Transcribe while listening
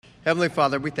Heavenly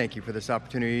Father, we thank you for this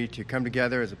opportunity to come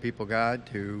together as a people, God,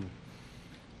 to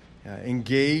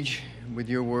engage with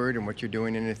your word and what you're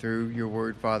doing in and through your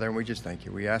word, Father, and we just thank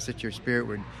you. We ask that your Spirit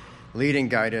would lead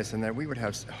and guide us and that we would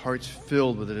have hearts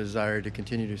filled with a desire to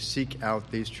continue to seek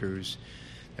out these truths,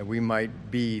 that we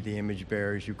might be the image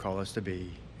bearers you call us to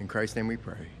be. In Christ's name we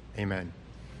pray. Amen.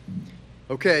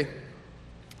 Okay,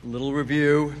 a little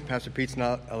review. Pastor Pete's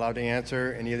not allowed to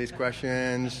answer any of these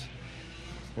questions.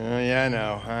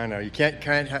 Yeah, I know. You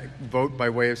can't vote by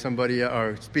way of somebody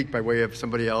or speak by way of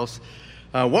somebody else.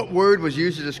 What word was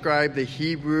used to describe the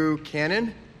Hebrew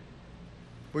canon?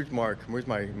 Where's Mark? Where's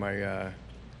my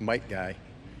Mike guy?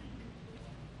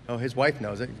 Oh, his wife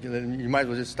knows it. You might as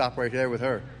well just stop right there with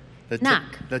her. The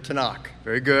Tanakh.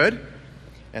 Very good.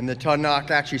 And the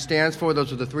Tanakh actually stands for,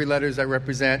 those are the three letters that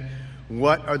represent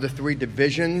what are the three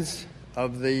divisions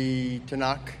of the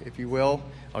Tanakh, if you will.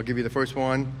 I'll give you the first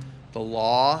one. The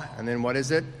law, and then what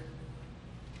is it?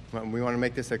 We want to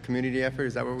make this a community effort.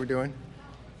 Is that what we're doing?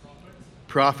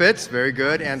 Prophets, very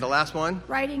good. And the last one?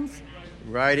 Writings,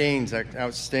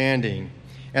 outstanding.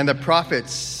 And the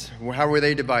prophets, how were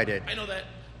they divided? I know that.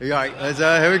 All right,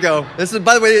 here we go. This is,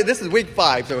 by the way, this is week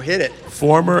 5, so hit it.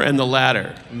 Former and the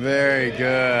latter. Very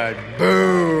good.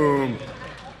 Boom.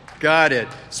 Got it.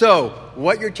 So,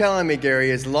 what you're telling me,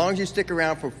 Gary, as long as you stick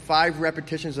around for 5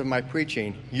 repetitions of my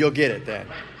preaching, you'll get it then.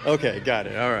 Okay, got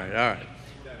it. All right.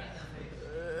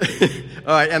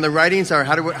 All right, and the writings are,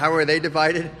 how are they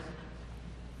divided?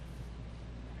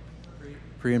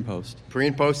 Pre and post. Pre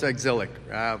and post exilic.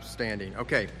 Outstanding.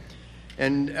 Okay.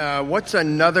 And what's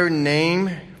another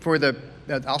name for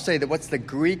what's the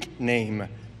Greek name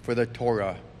for the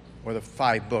Torah or the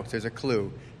 5 books? There's a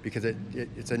clue because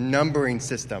it's a numbering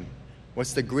system.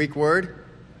 What's the Greek word?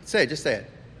 Just say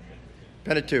it.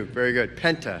 Pentateuch. Very good.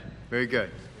 Penta. Very good.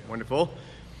 Wonderful.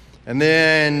 And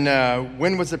then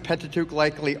when was the Pentateuch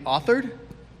likely authored?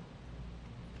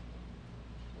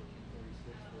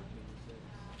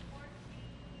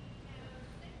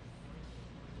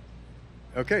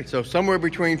 Okay, so somewhere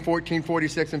between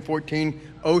 1446 and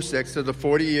 1406, so the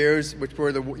 40 years, which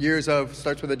were the years of,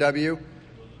 starts with a W,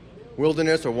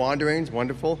 wilderness or wanderings.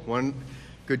 Wonderful.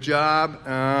 Good job.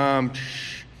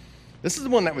 This is the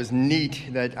one that was neat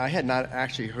that I had not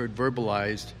actually heard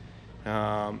verbalized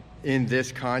in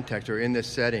this context or in this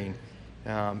setting.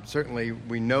 Certainly,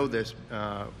 we know this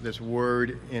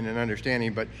word in an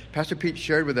understanding, but Pastor Pete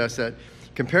shared with us that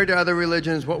compared to other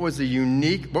religions, what was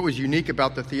unique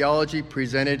about the theology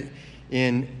presented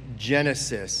in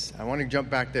Genesis? I want to jump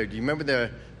back there. Do you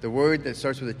remember the word that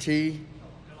starts with a T?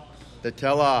 The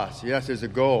telos. Yes, there's a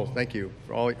goal. Thank you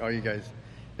for all you guys.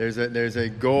 There's a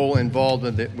goal involved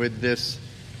with this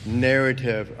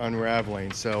narrative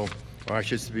unraveling. So, or I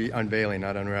should be unveiling,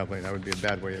 not unraveling. That would be a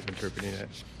bad way of interpreting it,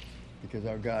 because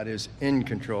our God is in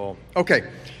control. Okay,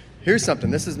 here's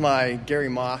something. This is my Gary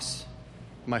Moss.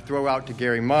 My throw out to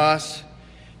Gary Moss,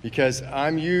 because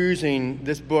I'm using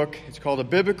this book. It's called A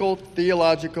Biblical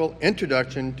Theological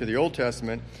Introduction to the Old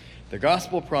Testament, the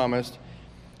Gospel Promised,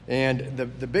 and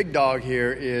the big dog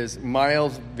here is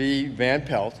Miles V. Van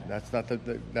Pelt.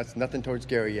 That's nothing towards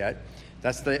Gary yet.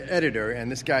 That's the editor,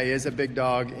 and this guy is a big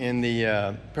dog in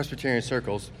the Presbyterian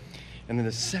circles. And then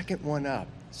the second one up,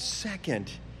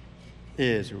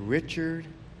 is Richard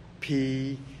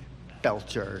P.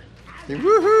 Belcher.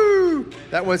 Woohoo!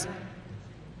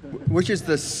 Which is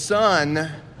the son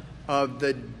of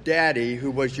the daddy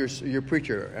who was your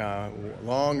preacher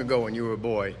long ago when you were a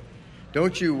boy.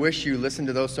 Don't you wish you listened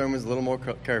to those sermons a little more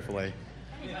carefully?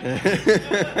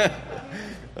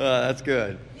 That's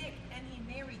good. Nick, and he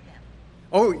married them.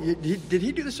 Oh, did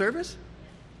he do the service?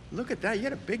 Look at that. You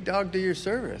had a big dog do your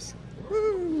service.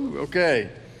 Woo! Okay.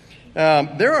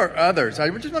 There are others. I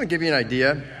just want to give you an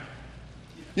idea.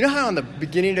 You know how on the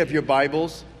beginning of your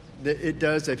Bibles, it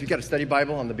does, if you've got a study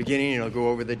Bible, on the beginning it'll go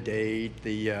over the date,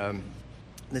 the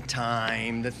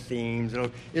time, the themes.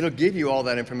 It'll give you all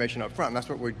that information up front. And that's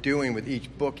what we're doing with each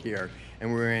book here.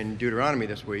 And we're in Deuteronomy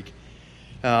this week.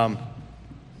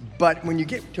 But when you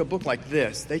get to a book like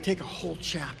this, they take a whole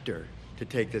chapter to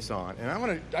take this on.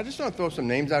 And I just want to throw some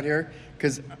names out here,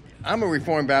 because I'm a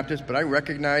Reformed Baptist, but I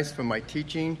recognize from my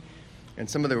teaching and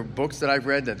some of the books that I've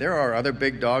read that there are other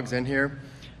big dogs in here.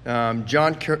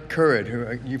 John Currid,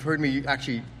 who you've heard me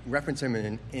actually reference him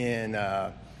in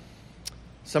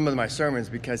some of my sermons,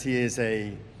 because he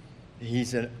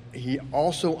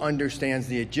also understands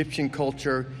the Egyptian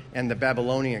culture and the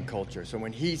Babylonian culture. So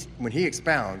when he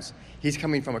expounds, he's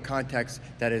coming from a context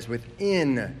that is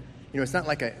within. It's not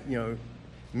like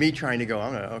me trying to go,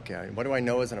 okay, what do I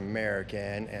know as an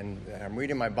American? And I'm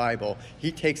reading my Bible.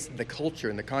 He takes the culture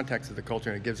and the context of the culture,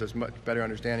 and it gives us much better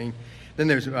understanding. Then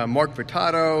there's Mark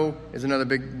Furtado is another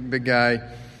big guy.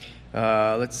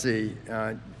 Let's see.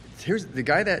 Here's the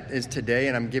guy that is today,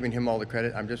 and I'm giving him all the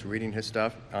credit. I'm just reading his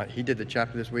stuff. He did the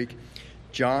chapter this week.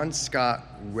 John Scott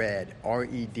Redd,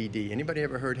 R-E-D-D. Anybody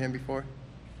ever heard him before?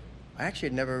 I actually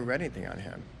had never read anything on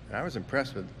him. And I was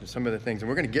impressed with some of the things. And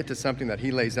we're going to get to something that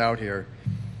he lays out here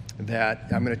that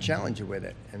I'm going to challenge you with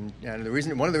it. And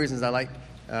one of the reasons I like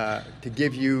to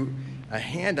give you a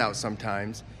handout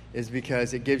sometimes is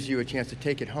because it gives you a chance to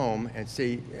take it home and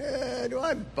see, do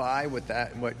I buy what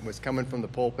was coming from the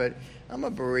pulpit? I'm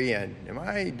a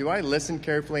Berean. Do I listen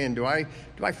carefully, and do I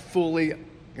fully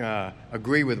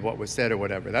agree with what was said or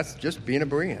whatever? That's just being a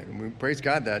Berean. We praise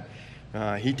God that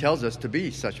he tells us to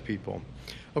be such people.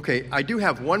 Okay, I do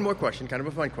have one more question, kind of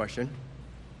a fun question.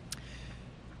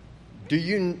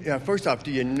 First off,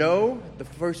 do you know the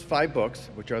first 5 books,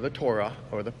 which are the Torah,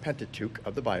 or the Pentateuch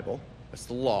of the Bible? That's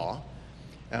the law.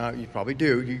 You probably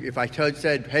do. If I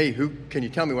said, hey, can you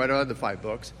tell me what are the 5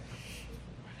 books?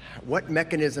 What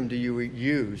mechanism do you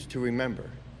use to remember?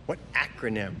 What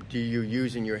acronym do you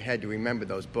use in your head to remember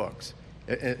those books?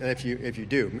 If you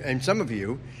do. And some of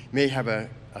you may have a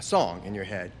song in your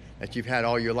head that you've had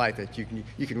all your life that you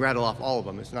can rattle off all of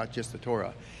them. It's not just the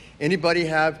Torah. Anybody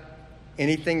have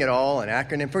anything at all, an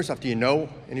acronym? First off, do you know?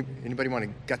 Anybody want to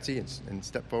gutsy and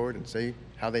step forward and say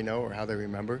how they know or how they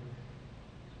remember?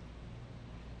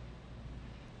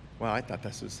 Well, I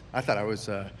thought I was,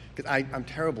 because I'm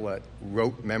terrible at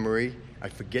rote memory. I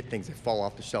forget things that fall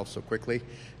off the shelf so quickly,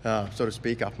 so to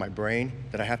speak, off my brain,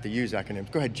 that I have to use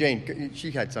acronyms. Go ahead, Jane.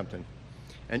 She had something.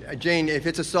 And Jane, if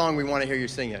it's a song, we want to hear you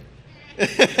sing it.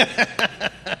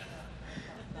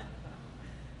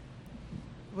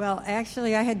 Well,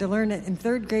 actually, I had to learn it in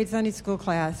 3rd grade Sunday school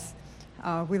class.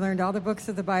 We learned all the books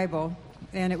of the Bible,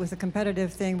 and it was a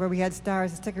competitive thing where we had stars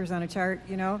and stickers on a chart,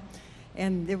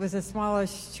 And it was a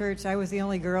smallish church. I was the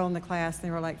only girl in the class.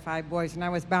 There were like 5 boys, and I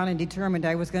was bound and determined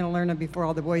I was going to learn them before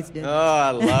all the boys did. Oh,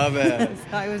 I love it.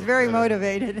 So I was very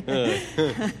motivated.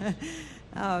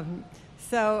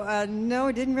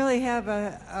 No, didn't really have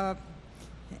a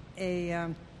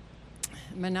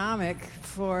mnemonic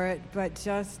for it, but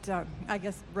just, I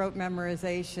guess, rote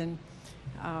memorization,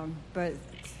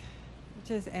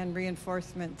 and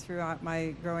reinforcement throughout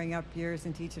my growing up years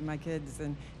and teaching my kids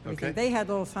and everything. Okay. They had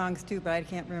little songs too, but I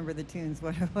can't remember the tunes,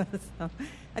 what it was. So,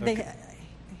 They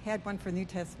had one for New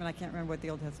Testament. I can't remember what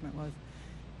the Old Testament was.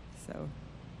 So,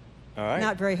 all right.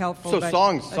 Not very helpful. So but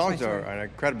songs are an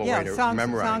incredible way to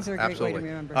memorize. Songs are a great Absolutely. way to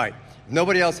remember. All right. If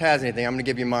nobody else has anything, I'm going to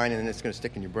give you mine, and then it's going to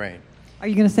stick in your brain. Are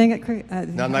you going to sing it? No,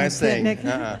 I'm not going to sing.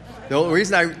 The only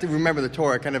reason I remember the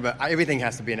Torah, everything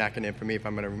has to be an acronym for me if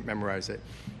I'm going to memorize it,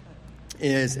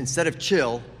 is instead of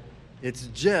chill, it's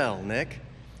gel, Nick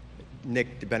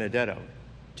De Benedetto.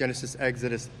 Genesis,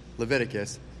 Exodus,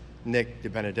 Leviticus, Nick De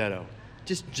Benedetto.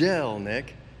 Just gel,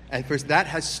 Nick. And first, that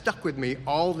has stuck with me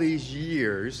all these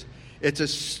years. It's a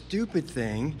stupid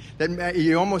thing that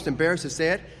you're almost embarrassed to say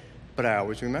it, but I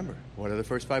always remember. What are the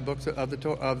first 5 books of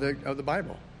the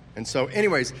Bible? And so,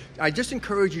 anyways, I just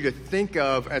encourage you to think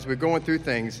of, as we're going through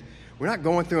things, we're not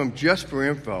going through them just for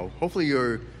info. Hopefully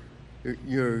you're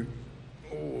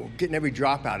getting every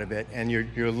drop out of it, and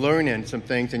you're learning some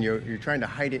things, and you're trying to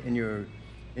hide it in your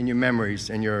memories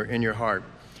and in your heart.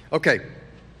 Okay,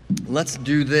 let's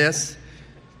do this.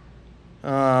 You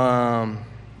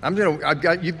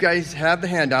guys have the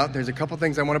handout. There's a couple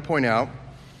things I want to point out.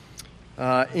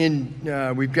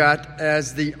 We've got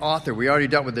as the author, we already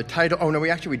dealt with the title. Oh, no, we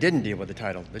didn't deal with the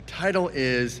title. The title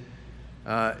is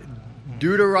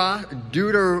Deuteros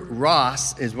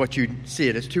is what you see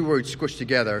it. It's 2 words squished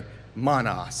together,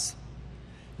 monos.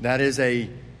 That is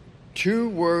 2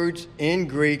 words in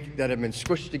Greek that have been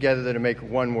squished together that make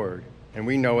one word. And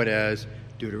we know it as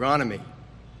Deuteronomy.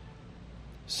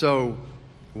 So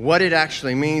what it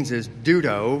actually means is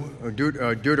deuteros,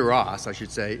 I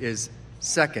should say, is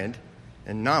second,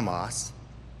 and nomos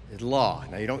is law.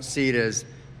 Now, you don't see it as,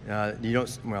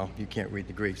 you can't read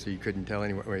the Greek, so you couldn't tell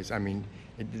anyways. I mean,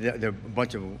 a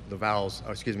bunch of the vowels,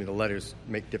 the letters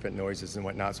make different noises and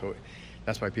whatnot, so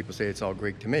that's why people say it's all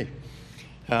Greek to me.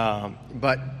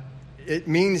 But it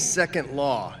means second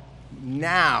law.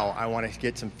 Now, I want to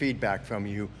get some feedback from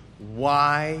you.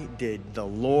 Why did the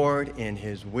Lord, in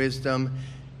His wisdom,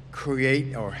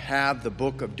 create or have the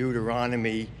book of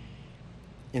Deuteronomy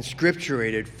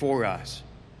inscripturated for us?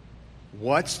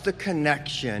 What's the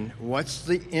connection? What's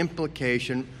the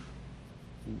implication?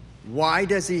 Why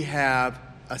does He have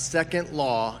a second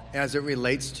law as it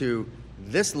relates to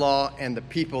this law and the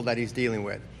people that he's dealing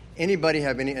with. Anybody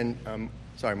have any, and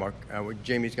sorry, Mark,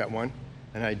 Jamie's got one,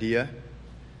 an idea.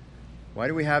 Why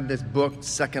do we have this book,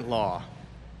 Second Law?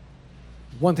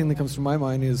 One thing that comes to my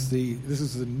mind is this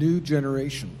is a new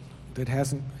generation that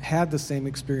hasn't had the same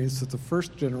experience that the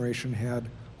first generation had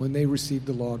when they received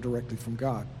the law directly from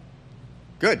God.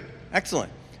 Good.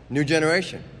 Excellent. New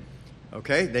generation.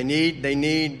 Okay? They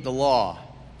need the law.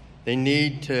 They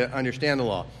need to understand the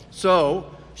law.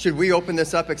 So, should we open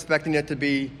this up expecting it to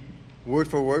be word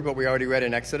for word what we already read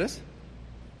in Exodus?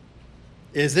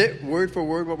 Is it word for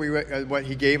word what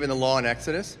he gave in the law in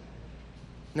Exodus?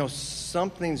 No,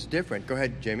 something's different. Go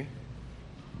ahead, Jamie.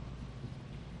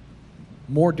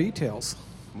 More details.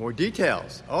 More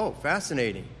details. Oh,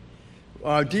 fascinating.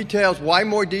 Details. Why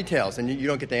more details? And you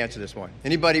don't get to answer this one.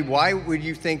 Anybody? Why would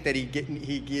you think that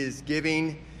he is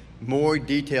giving more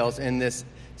details in this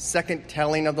second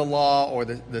telling of the law or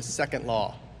the second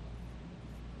law?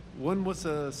 One was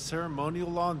a ceremonial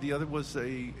law, and the other was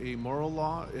a moral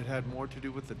law. It had more to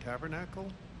do with the tabernacle.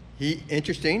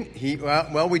 Interesting.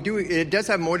 We do. It does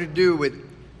have more to do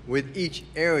with each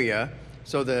area.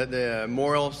 So the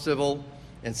moral, civil,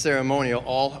 and ceremonial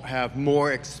all have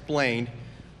more explained.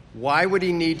 Why would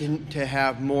he need to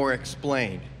have more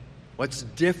explained? What's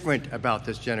different about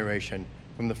this generation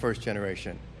from the first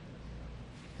generation?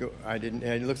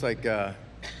 It looks like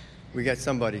we got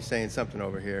somebody saying something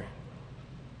over here.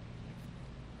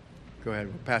 Go ahead.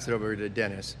 We'll pass it over to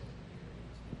Dennis.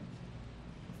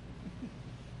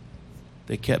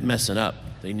 They kept messing up.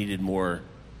 They needed more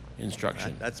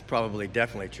instruction. That's probably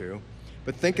definitely true.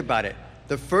 But think about it.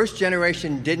 The first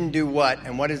generation didn't do what,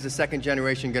 and what is the second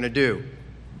generation going to do?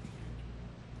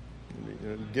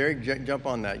 Gary, jump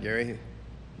on that, Gary.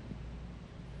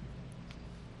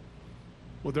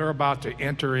 Well, they're about to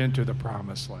enter into the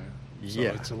promised land. So yeah.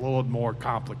 It's a little more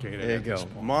complicated. There you go.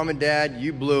 Mom and Dad,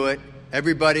 you blew it.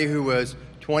 Everybody who was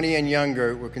 20 and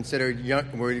younger were considered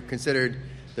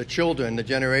the children, the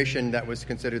generation that was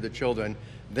considered the children.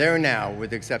 They're now,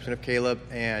 with the exception of Caleb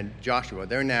and Joshua,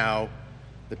 they're now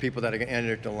the people that are going to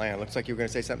enter the land. Looks like you were going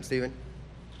to say something, Stephen?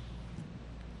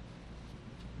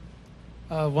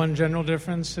 One general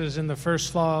difference is in the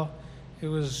first law, it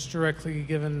was directly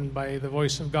given by the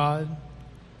voice of God.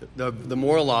 The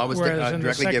moral law was directly given.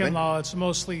 Whereas in the second law, it's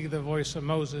mostly the voice of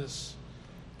Moses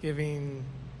giving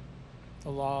the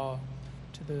law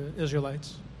to the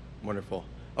Israelites. Wonderful.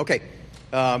 Okay.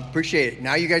 Appreciate it.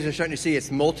 Now you guys are starting to see it's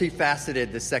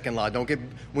multifaceted, the second law.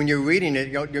 When you're reading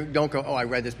it, don't go, oh, I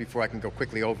read this before, I can go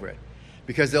quickly over it.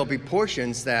 Because there'll be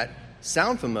portions that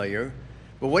sound familiar,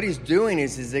 but what he's doing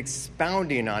is he's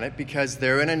expounding on it because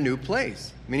they're in a new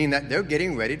place, meaning that they're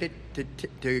getting ready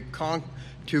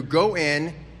to go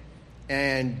in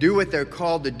and do what they're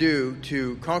called to do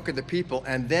to conquer the people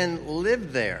and then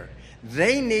live there.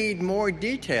 They need more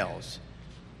details.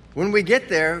 When we get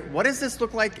there, what does this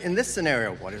look like in this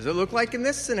scenario? What does it look like in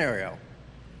this scenario?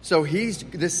 So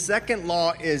the second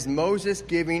law is Moses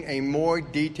giving a more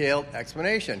detailed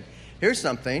explanation. Here's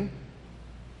something.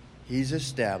 He's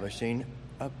establishing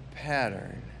a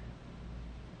pattern.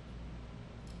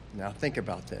 Now think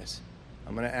about this.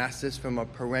 I'm going to ask this from a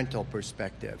parental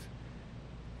perspective.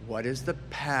 What is the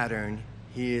pattern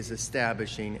he is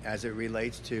establishing as it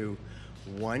relates to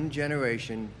one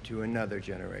generation to another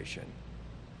generation?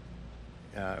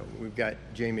 We've got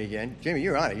Jamie again. Jamie,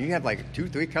 you're on it. You have like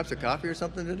 2-3 cups of coffee or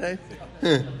something today?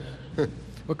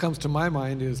 What comes to my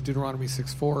mind is Deuteronomy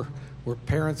 6:4, where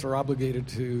parents are obligated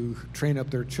to train up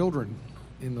their children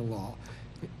in the law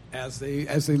as they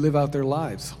live out their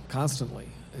lives constantly.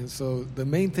 And so the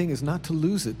main thing is not to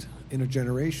lose it in a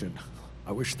generation.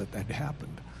 I wish that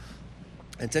happened.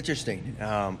 It's interesting.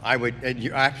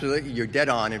 You're dead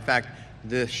on. In fact,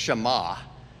 the Shema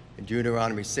in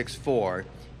Deuteronomy 6:4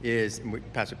 is,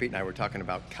 Pastor Pete and I were talking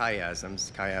about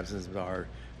chiasms. Chiasms are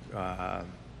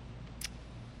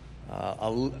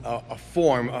a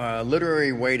form, a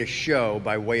literary way to show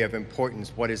by way of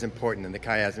importance what is important. And the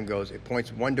chiasm goes, it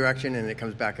points one direction and it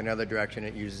comes back another direction.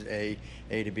 It uses A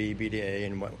to B, B to A,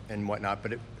 and whatnot.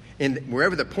 But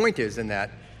wherever the point is in that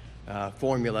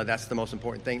formula, that's the most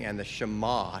important thing. And the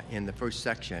Shema in the first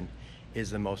section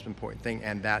is the most important thing,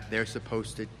 and that they're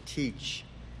supposed to teach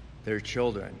their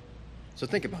children. So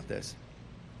think about this.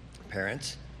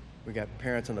 Parents, we got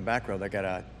parents on the back row that got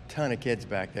a ton of kids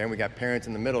back there, and we got parents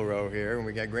in the middle row here, and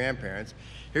we got grandparents.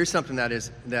 Here's something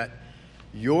that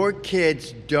your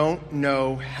kids don't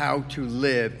know how to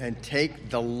live and take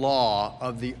the law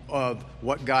of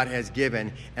what God has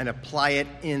given and apply it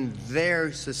in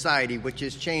their society, which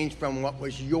has changed from what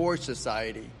was your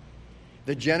society.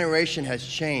 The generation has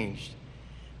changed.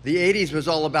 The 80s was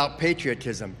all about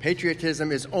patriotism.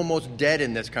 Patriotism is almost dead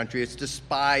in this country. It's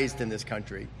despised in this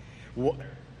country.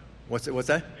 What's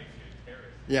that?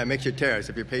 Yeah, it makes you a terrorist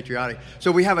if you're patriotic.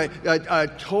 So we have a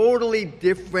totally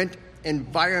different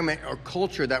environment or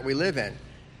culture that we live in.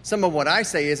 Some of what I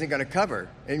say isn't going to cover,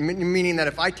 meaning that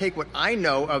if I take what I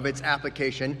know of its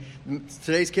application,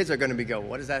 today's kids are going to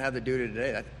what does that have to do to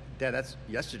today? Dad, that's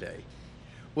yesterday.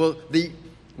 Well,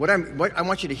 what I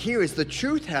want you to hear is the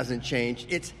truth hasn't changed.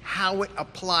 It's how it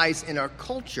applies in our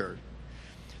culture.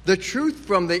 The truth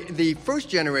from the first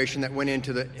generation that went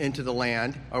into the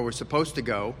land, or were supposed to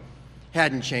go,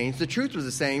 hadn't changed. The truth was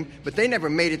the same, but they never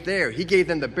made it there. He gave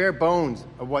them the bare bones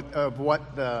of what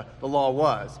the law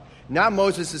was. Now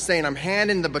Moses is saying, I'm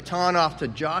handing the baton off to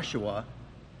Joshua,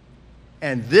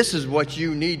 and this is what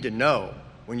you need to know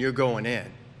when you're going in.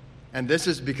 And this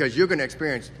is because you're going to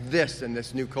experience this in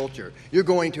this new culture. You're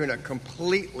going to in a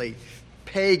completely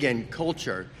pagan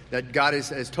culture that God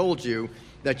has told you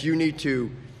that you need to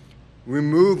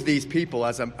remove these people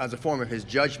as a form of his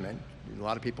judgment. A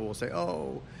lot of people will say,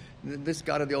 oh, this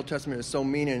God of the Old Testament is so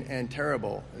mean and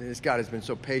terrible. This God has been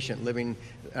so patient,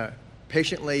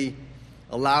 patiently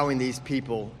allowing these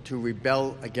people to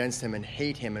rebel against him and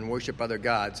hate him and worship other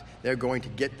gods. They're going to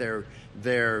get their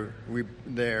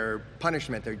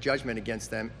punishment, their judgment against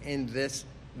them in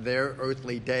their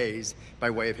earthly days by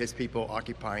way of his people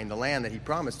occupying the land that he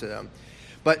promised to them.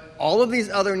 But all of these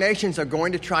other nations are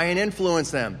going to try and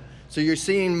influence them. So you're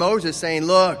seeing Moses saying,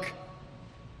 look,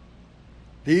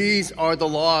 these are the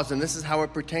laws, and this is how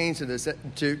it pertains to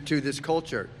this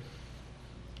culture.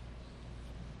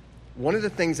 One of the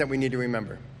things that we need to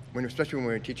remember, especially when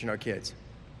we're teaching our kids,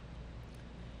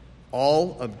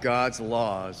 all of God's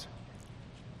laws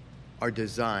are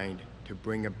designed to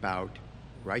bring about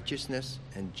righteousness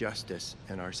and justice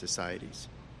in our societies.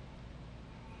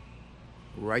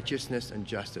 Righteousness and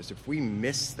justice. If we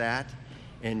miss that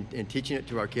in teaching it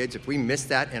to our kids, if we miss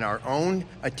that in our own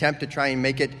attempt to try and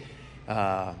make it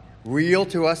real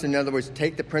to us, in other words,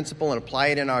 take the principle and apply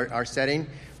it in our setting,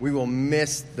 we will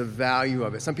miss the value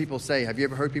of it. Some people say, have you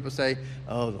ever heard people say,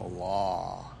 oh, the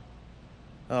law.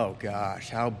 Oh, gosh,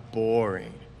 how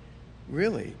boring.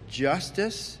 Really?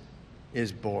 Justice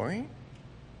is boring?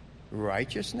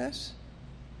 Righteousness?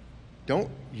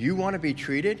 Don't you want to be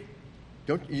treated?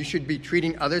 You should be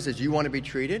treating others as you want to be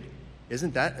treated?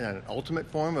 Isn't that an ultimate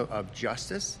form of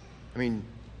justice? I mean,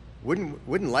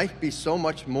 wouldn't life be so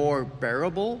much more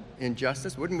bearable in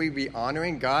justice? Wouldn't we be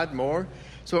honoring God more?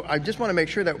 So I just want to make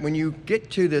sure that when you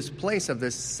get to this place of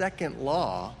this second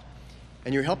law,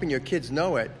 and you're helping your kids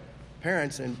know it,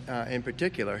 parents in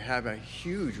particular have a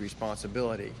huge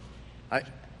responsibility.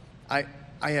 I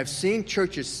have seen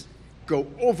churches go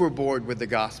overboard with the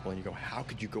gospel, and you go, how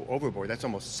could you go overboard? That's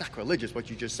almost sacrilegious,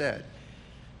 what you just said.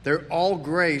 They're all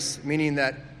grace, meaning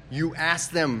that you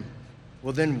ask them,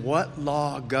 well, then what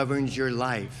law governs your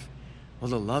life?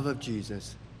 Well, the love of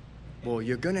Jesus. Well,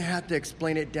 you're going to have to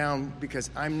explain it down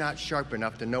because I'm not sharp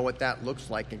enough to know what that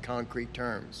looks like in concrete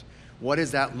terms. What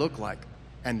does that look like?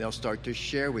 And they'll start to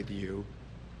share with you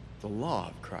the law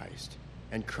of Christ.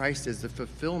 And Christ is the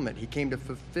fulfillment. He came to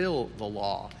fulfill the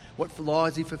law. What law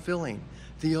is he fulfilling?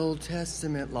 The Old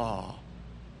Testament law.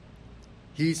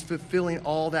 He's fulfilling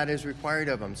all that is required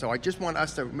of him. So I just want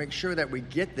us to make sure that we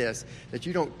get this, that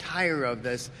you don't tire of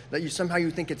this, that somehow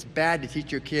you think it's bad to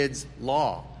teach your kids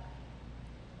law.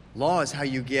 Law is how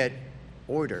you get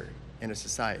order in a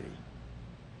society.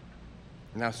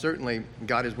 Now, certainly,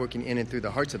 God is working in and through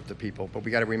the hearts of the people, but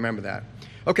we got to remember that.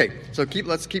 Okay, so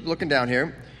let's keep looking down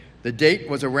here. The date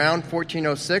was around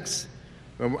 1406.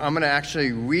 I'm going to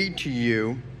actually read to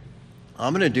you.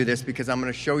 I'm going to do this because I'm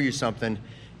going to show you something.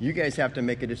 You guys have to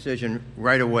make a decision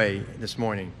right away this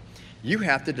morning. You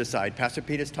have to decide. Pastor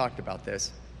Pete has talked about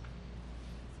this.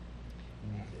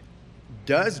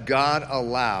 Does God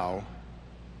allow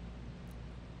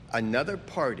another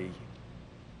party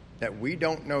that we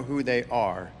don't know who they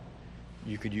are,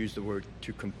 you could use the word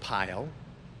to compile,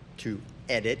 to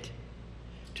edit,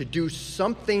 to do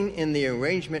something in the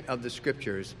arrangement of the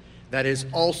scriptures that is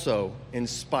also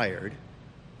inspired,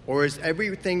 or is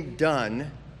everything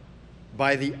done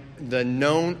by the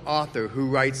known author who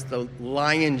writes the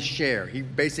lion's share? He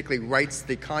basically writes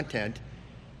the content,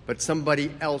 but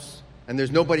somebody else, and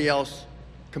there's nobody else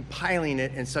compiling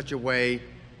it in such a way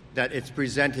that it's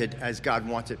presented as God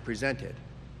wants it presented.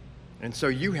 And so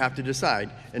you have to decide.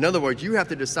 In other words, you have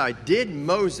to decide, did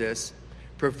Moses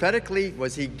prophetically,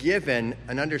 was he given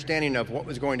an understanding of what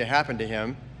was going to happen to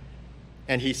him?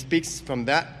 And he speaks from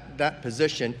that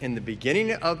position in the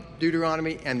beginning of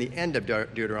Deuteronomy and the end of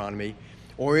Deuteronomy.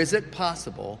 Or is it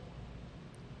possible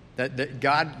that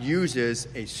God uses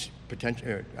a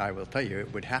potential, I will tell you,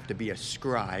 it would have to be a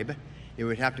scribe. It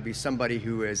would have to be somebody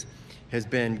who has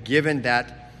been given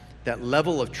that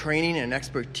level of training and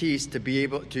expertise to be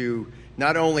able to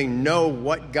not only know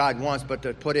what God wants, but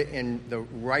to put it in the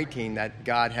writing that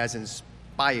God has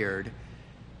inspired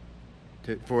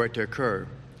for it to occur.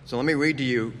 So let me read to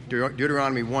you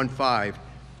Deuteronomy 1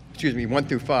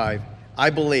 through 5. I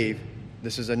believe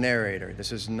this is a narrator.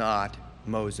 This is not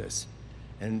Moses.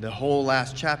 And the whole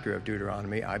last chapter of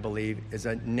Deuteronomy, I believe, is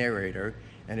a narrator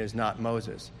and is not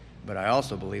Moses. But I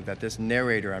also believe that this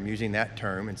narrator, I'm using that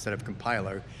term instead of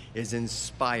compiler, is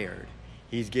inspired.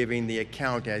 He's giving the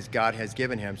account as God has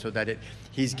given him, so that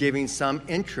he's giving some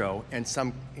intro and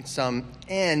some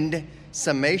end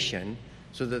summation,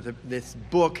 so that this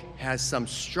book has some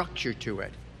structure to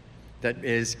it that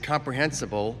is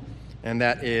comprehensible and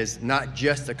that is not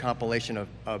just a compilation of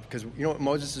because you know what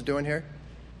Moses is doing here?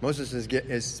 Moses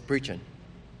is preaching.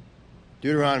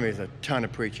 Deuteronomy is a ton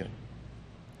of preaching.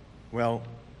 Well,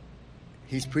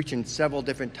 he's preaching several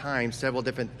different times, several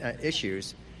different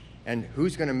issues, and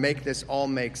who's going to make this all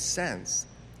make sense?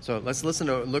 So let's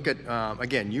look at,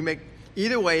 again,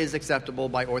 either way is acceptable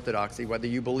by orthodoxy, whether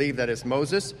you believe that it's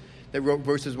Moses that wrote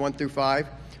verses 1 through 5,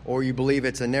 or you believe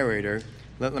it's a narrator.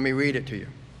 Let me read it to you,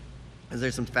 because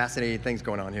there's some fascinating things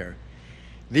going on here.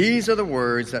 These are the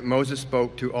words that Moses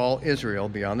spoke to all Israel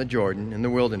beyond the Jordan in the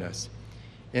wilderness,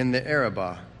 in the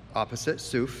Arabah, opposite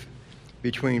Suf,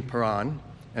 between Paran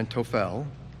and Tophel,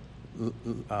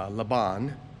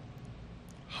 Laban,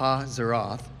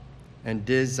 Ha-Zeroth, and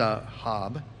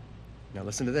Dizahab. Now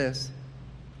listen to this,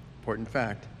 important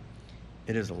fact.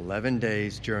 It is 11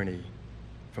 days' journey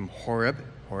from Horeb.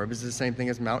 Horeb is the same thing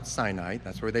as Mount Sinai.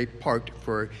 That's where they parked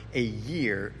for a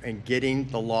year in getting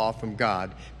the law from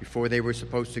God before they were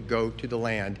supposed to go to the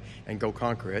land and go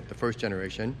conquer it, the first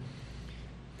generation.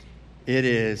 It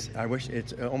is, I wish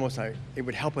it's almost like, it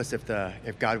would help us if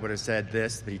God would have said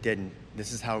this, but he didn't.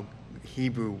 This is how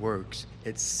Hebrew works.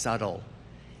 It's subtle.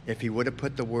 If he would have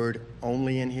put the word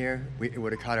only in here, it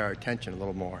would have caught our attention a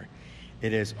little more.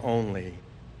 It is only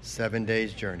 7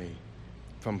 days' journey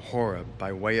from Horeb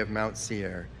by way of Mount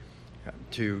Seir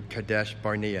to Kadesh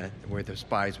Barnea, where the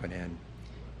spies went in.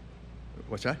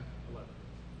 What's that? 11.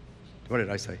 What did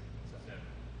I say? 7.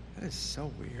 That is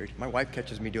so weird. My wife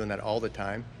catches me doing that all the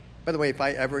time. By the way, if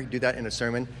I ever do that in a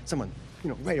sermon, someone,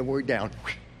 write a word down,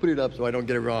 put it up so I don't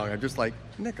get it wrong. I'm just like,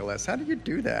 Nicholas, how do you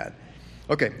do that?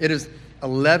 Okay, it is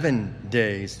 11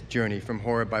 days' journey from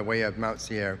Horeb by way of Mount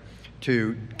Seir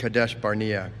to Kadesh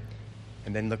Barnea.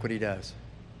 And then look what he does.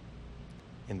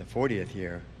 In the 40th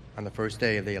year, on the first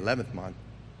day of the 11th month.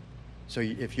 So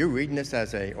if you're reading this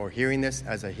or hearing this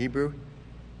as a Hebrew,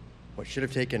 what should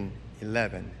have taken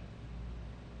 11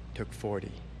 took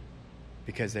 40,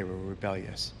 because they were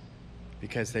rebellious,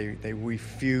 because they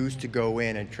refused to go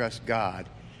in and trust God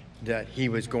that he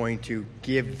was going to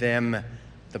give them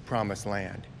the promised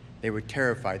land. They were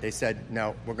terrified. They said,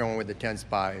 no, we're going with the 10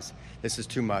 spies. This is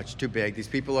too much, too big. These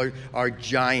people are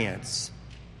giants.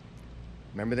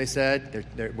 Remember they said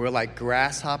we're like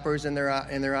grasshoppers in their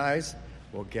eyes?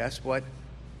 Well, guess what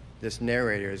this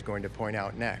narrator is going to point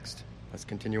out next. Let's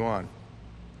continue on.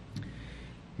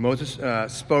 Moses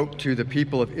spoke to the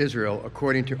people of Israel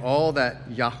according to all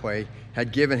that Yahweh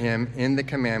had given him in the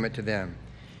commandment to them.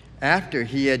 After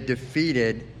he had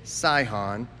defeated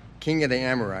Sihon, king of the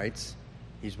Amorites,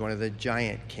 he's one of the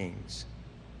giant kings.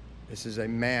 This is a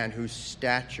man whose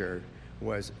stature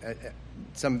was...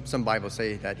 Some Bibles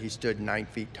say that he stood 9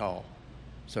 feet tall.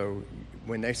 So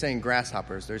when they're saying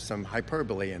grasshoppers, there's some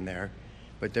hyperbole in there,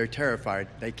 but they're terrified.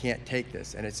 They can't take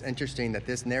this. And it's interesting that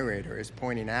this narrator is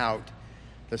pointing out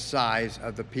the size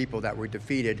of the people that were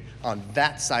defeated on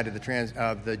that side of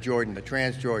the Jordan, the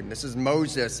Transjordan. This is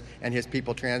Moses and his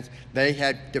people. They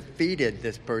had defeated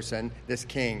this person, this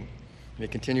king. And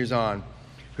it continues on,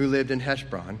 who lived in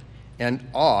Heshbon, and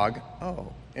Og.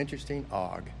 Oh, interesting,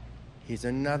 Og. He's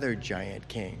another giant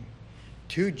king.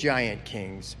 2 giant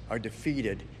kings are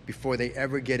defeated before they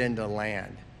ever get into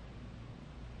land.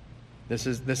 This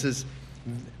is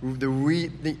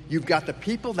you've got the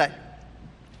people that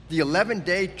the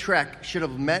 11-day trek should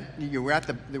have meant. They were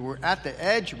at the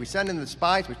edge. We sent in the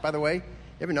spies, which, by the way, you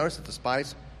ever notice that the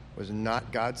spies was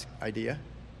not God's idea?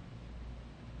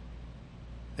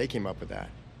 They came up with that.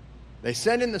 They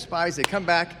send in the spies. They come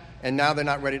back, and now they're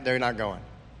not ready. They're not going.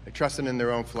 They're trusting in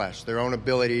their own flesh, their own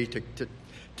ability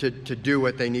to do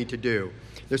what they need to do.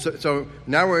 So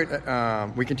now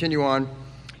we continue on.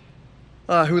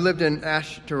 Who lived in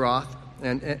Ashtaroth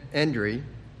and Endrei,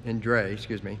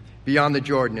 beyond the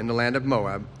Jordan, in the land of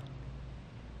Moab.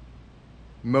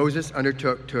 Moses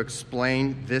undertook to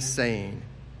explain this saying.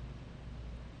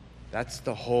 That's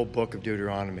the whole book of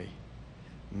Deuteronomy.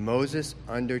 Moses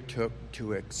undertook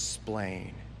to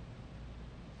explain.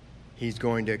 He's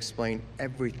going to explain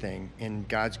everything in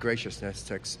God's graciousness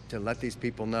to let these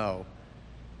people know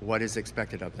what is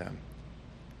expected of them.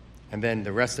 And then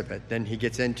the rest of it, then he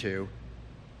gets into,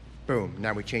 boom,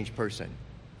 now we change person.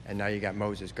 And now you got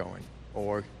Moses going.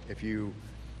 Or if you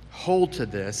hold to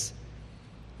this,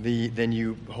 then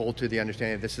you hold to the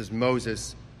understanding that this is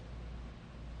Moses.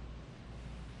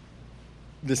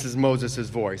 This is Moses'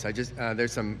 voice.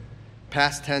 There's some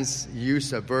past tense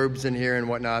use of verbs in here and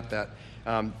whatnot that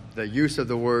the use of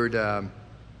the word,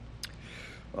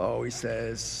 he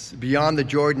says, beyond the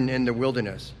Jordan in the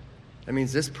wilderness. That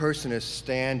means this person is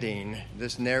standing,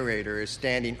 this narrator is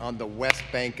standing on the west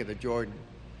bank of the Jordan.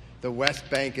 The west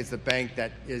bank is the bank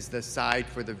that is the side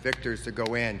for the victors to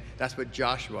go in. That's what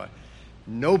Joshua.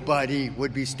 Nobody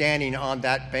would be standing on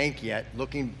that bank yet,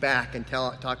 looking back and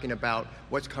talking about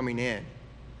what's coming in.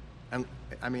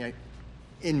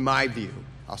 In my view,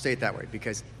 I'll say it that way,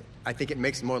 because I think it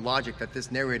makes more logic that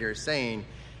this narrator is saying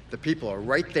the people are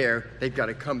right there, they've got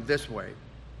to come this way.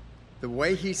 The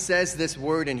way he says this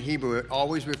word in Hebrew, it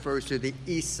always refers to the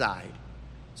east side.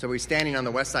 So he's standing on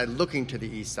the west side looking to the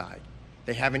east side.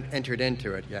 They haven't entered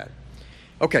into it yet.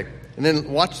 Okay, and then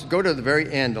go to the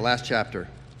very end, the last chapter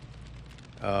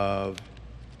of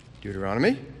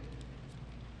Deuteronomy.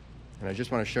 And I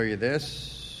just want to show you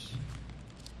this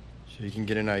so you can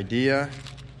get an idea.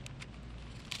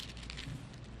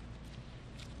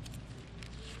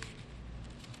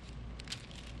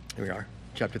 Here we are,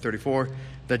 chapter 34,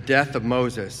 the death of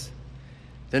Moses.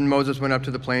 Then Moses went up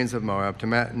to the plains of Moab, to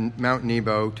Mount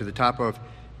Nebo, to the top of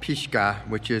Pisgah,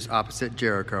 which is opposite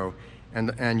Jericho,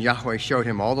 and Yahweh showed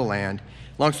him all the land.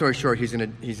 Long story short, he's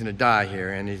going to die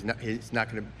here, and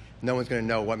no one's going to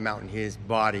know what mountain his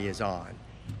body is on.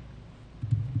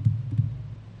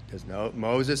 Does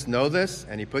Moses know this,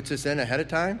 and he puts this in ahead of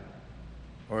time?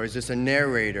 Or is this a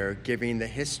narrator giving the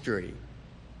history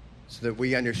so that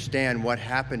we understand what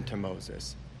happened to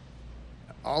Moses?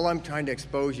 All I'm trying to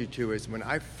expose you to is when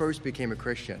I first became a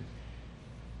Christian,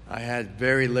 I had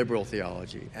very liberal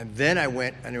theology. And then I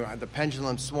went, and the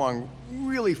pendulum swung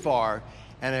really far,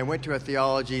 and I went to a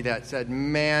theology that said,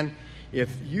 man, if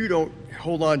you don't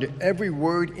hold on to every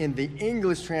word in the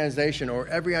English translation or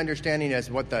every understanding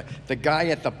as what the guy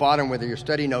at the bottom with your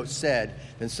study notes said,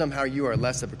 then somehow you are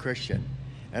less of a Christian.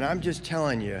 And I'm just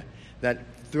telling you that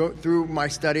through my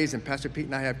studies, and Pastor Pete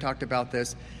and I have talked about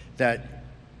this, that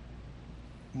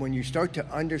when you start to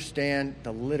understand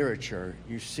the literature,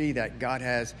 you see that God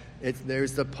has,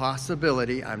 there's the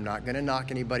possibility, I'm not going to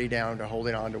knock anybody down to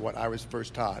holding on to what I was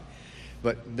first taught,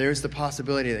 but there's the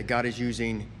possibility that God is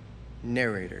using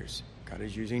narrators, God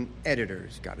is using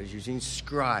editors, God is using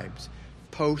scribes,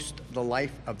 post the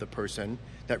life of the person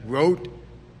that wrote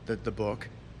the book,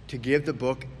 to give the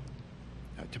book,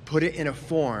 to put it in a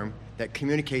form that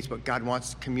communicates what God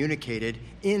wants communicated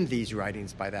in these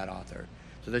writings by that author.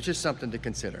 So there's just something to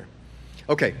consider.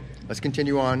 Okay, let's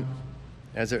continue on.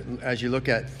 As you look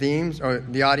at themes, or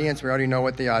the audience, we already know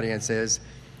what the audience is.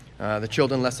 The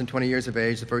children less than 20 years of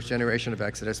age, the first generation of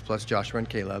Exodus, plus Joshua and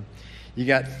Caleb. You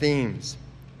got themes.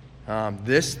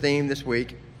 This theme this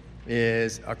week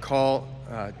is a call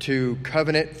to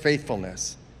covenant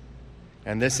faithfulness.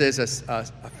 And this is a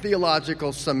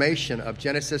theological summation of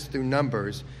Genesis through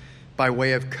Numbers by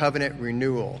way of covenant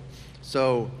renewal.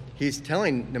 So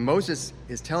Moses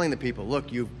is telling the people,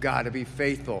 look, you've got to be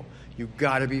faithful. You've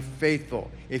got to be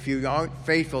faithful. If you aren't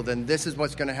faithful, then this is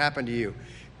what's going to happen to you.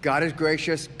 God is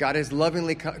gracious. God has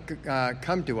lovingly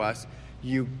come to us.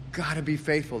 You've got to be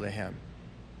faithful to him.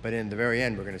 But in the very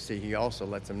end, we're going to see he also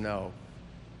lets them know,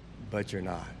 but you're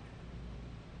not.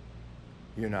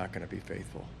 You're not going to be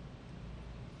faithful.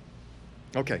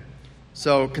 Okay,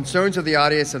 so concerns of the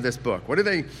audience of this book. What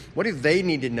do they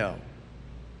need to know?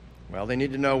 Well, they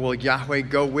need to know, will Yahweh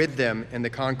go with them in the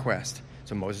conquest?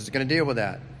 So Moses is going to deal with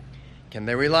that. Can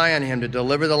they rely on him to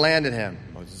deliver the land to him?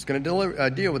 Moses is going to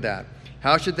deal with that.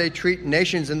 How should they treat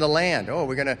nations in the land?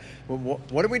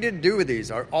 What are we to do with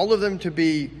these? Are all of them to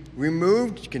be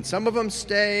removed? Can some of them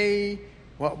stay?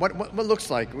 What looks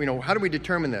like? How do we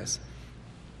determine this?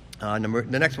 The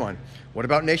next one. What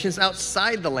about nations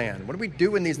outside the land? What do we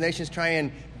do when these nations try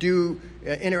and do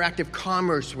interactive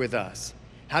commerce with us?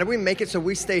 How do we make it so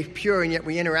we stay pure and yet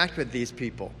we interact with these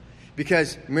people?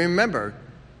 Because remember,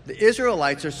 the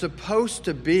Israelites are supposed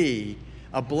to be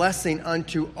a blessing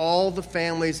unto all the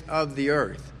families of the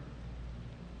earth.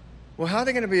 Well, how are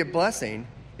they going to be a blessing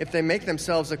if they make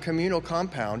themselves a communal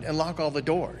compound and lock all the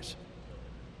doors?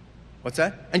 What's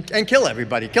that? And kill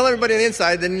everybody. Kill everybody on the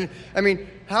inside. Then, I mean,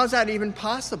 how's that even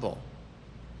possible?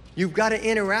 You've got to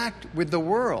interact with the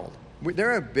world.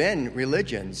 There have been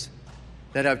religions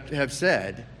that have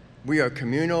said, we are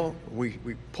communal, we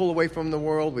pull away from the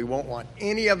world, we won't want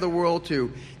any of the world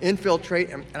to infiltrate.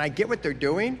 And I get what they're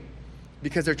doing,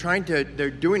 because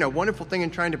they're doing a wonderful thing in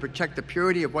trying to protect the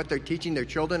purity of what they're teaching their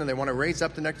children, and they want to raise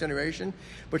up the next generation.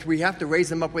 But we have to raise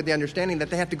them up with the understanding that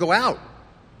they have to go out.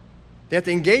 They have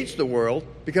to engage the world,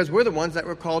 because we're the ones that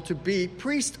were called to be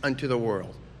priests unto the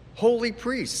world, holy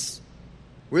priests.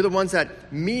 We're the ones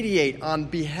that mediate on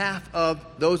behalf of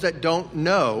those that don't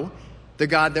know the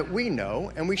God that we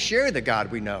know, and we share the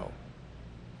God we know.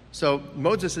 So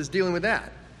Moses is dealing with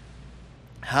that.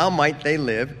 How might they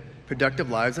live productive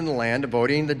lives in the land,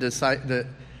 avoiding the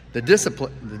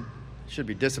discipline, should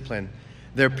be discipline,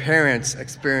 their parents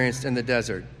experienced in the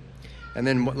desert? And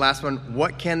then last one,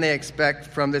 what can they expect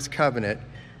from this covenant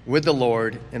with the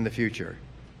Lord in the future?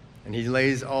 And he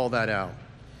lays all that out.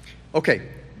 Okay,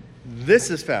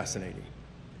 this is fascinating.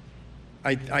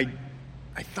 I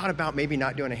thought about maybe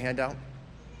not doing a handout.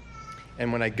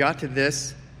 And when I got to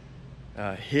this,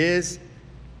 his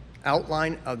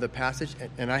outline of the passage,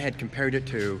 and I had compared it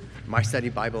to my study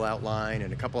Bible outline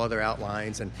and a couple other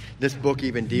outlines, and this book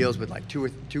even deals with like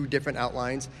two different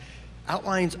outlines.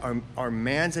 Outlines are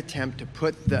man's attempt to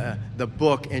put the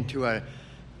book into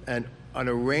an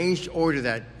arranged order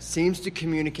that seems to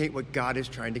communicate what God is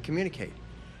trying to communicate.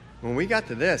 When we got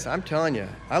to this, I'm telling you,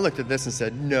 I looked at this and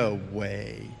said, no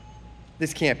way.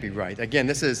 This can't be right. Again,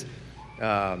 this is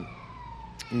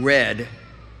Red.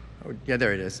 Oh, yeah,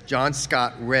 there it is. John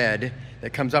Scott Red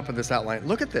that comes up with this outline.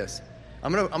 Look at this.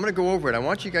 I'm gonna go over it. I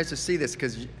want you guys to see this,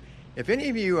 because if any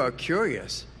of you are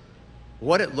curious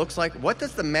what it looks like, what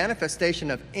does the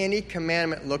manifestation of any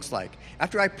commandment looks like?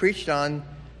 After I preached on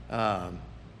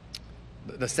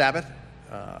the Sabbath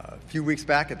a few weeks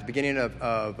back at the beginning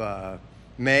of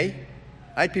May,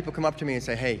 I had people come up to me and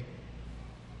say, hey,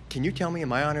 can you tell me,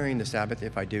 am I honoring the Sabbath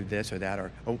if I do this or that?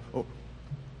 Or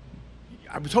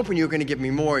I was hoping you were going to give me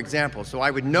more examples so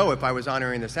I would know if I was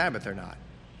honoring the Sabbath or not.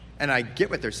 And I get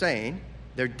what they're saying.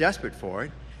 They're desperate for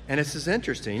it. And this is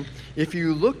interesting. If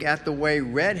you look at the way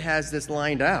Red has this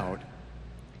lined out,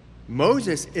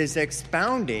 Moses is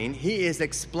expounding, he is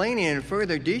explaining in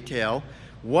further detail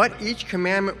what each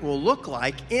commandment will look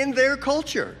like in their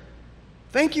culture.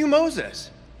 Thank you,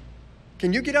 Moses.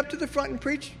 Can you get up to the front and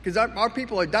preach? Because our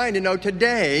people are dying to know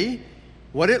today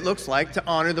what it looks like to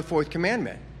honor the fourth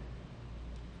commandment.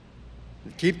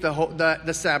 Keep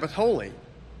the Sabbath holy.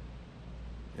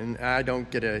 And I don't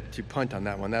get to punt on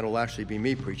that one. That'll actually be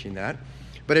me preaching that.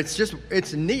 But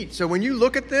it's neat. So when you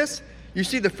look at this, you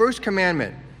see the first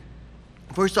commandment.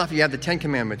 First off, you have the 10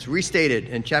 Commandments restated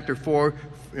in chapter 4,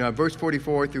 verse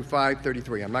 44 through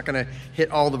 5:33. I'm not going to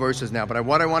hit all the verses now, but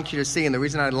what I want you to see, and the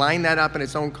reason I line that up in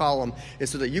its own column, is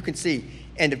so that you can see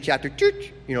end of chapter.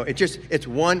 It's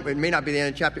one. It may not be the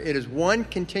end of chapter. It is one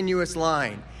continuous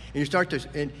line. And you start to,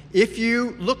 and if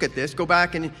you look at this, go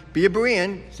back and be a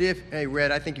Berean, see if, hey, Red,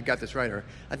 I think you got this right, or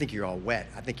I think you're all wet.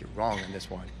 I think you're wrong on this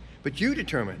one. But you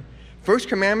determine. First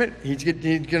commandment, he's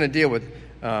going to deal with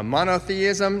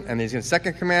monotheism, and he's going to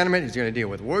second commandment, he's going to deal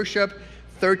with worship.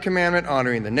 Third commandment,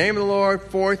 honoring the name of the Lord.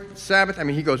 Fourth, Sabbath. I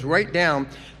mean, he goes right down.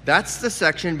 That's the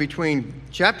section between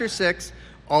chapter 6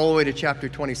 all the way to chapter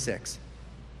 26.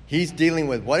 He's dealing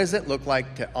with what does it look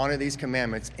like to honor these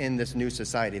commandments in this new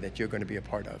society that you're going to be a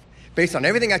part of. Based on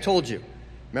everything I told you.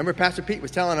 Remember Pastor Pete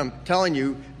was telling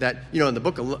you that, in the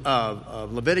book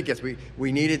of Leviticus,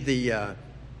 we needed the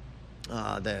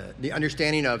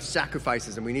understanding of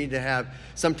sacrifices, and we needed to have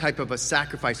some type of a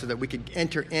sacrifice so that we could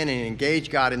enter in and engage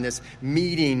God in this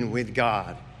meeting with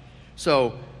God.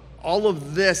 So all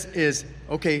of this is,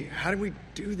 okay, how do we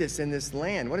do this in this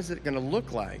land? What is it going to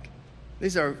look like?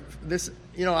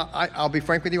 I'll be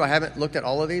frank with you, I haven't looked at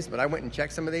all of these, but I went and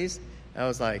checked some of these. And I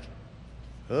was like,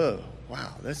 oh,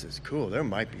 wow, this is cool. There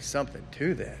might be something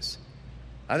to this.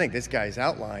 I think this guy's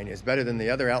outline is better than the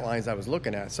other outlines I was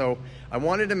looking at. So I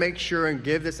wanted to make sure and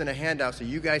give this in a handout so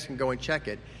you guys can go and check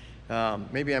it.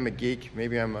 Maybe I'm a geek.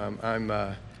 Maybe I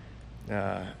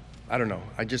don't know.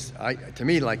 To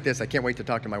me, like this, I can't wait to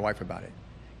talk to my wife about it.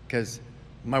 Because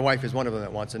my wife is one of them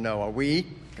that wants to know, are we,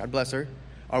 God bless her,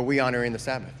 are we honoring the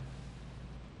Sabbath?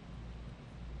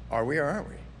 Are we or aren't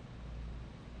we?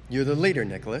 You're the leader,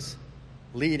 Nicholas,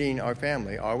 leading our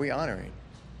family. Are we honoring?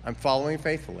 I'm following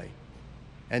faithfully.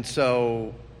 And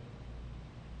so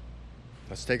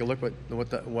let's take a look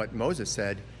at what Moses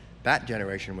said that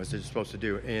generation was supposed to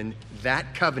do in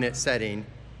that covenant setting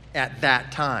at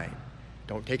that time.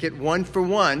 Don't take it one for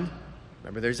one.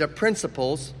 Remember, there's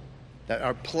principles. that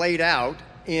are played out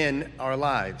in our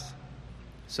lives.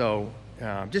 So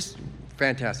just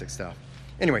fantastic stuff.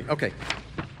 Anyway, okay.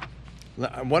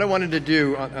 What I wanted to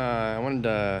do,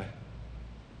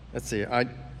 let's see.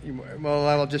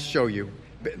 I'll just show you.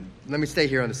 Let me stay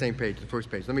here on the same page, the first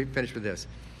page. Let me finish with this.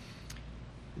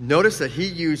 Notice that he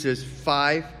uses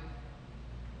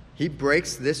he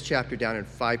breaks this chapter down in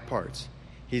 5 parts.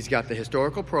 He's got the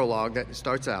historical prologue that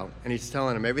starts out, and he's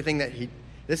telling them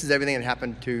this is everything that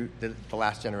happened to the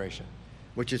last generation,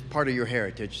 which is part of your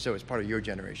heritage, so it's part of your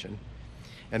generation.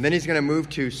 And then he's going to move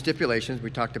to stipulations. We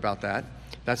talked about that.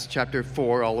 That's chapter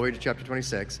 4 all the way to chapter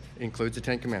 26. It includes the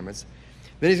 10 Commandments.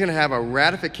 Then he's going to have a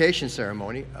ratification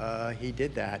ceremony. He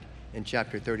did that in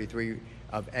chapter 33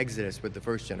 of Exodus with the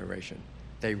first generation.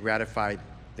 They ratified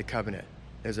the covenant.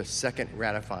 There's a second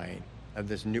ratifying of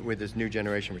this new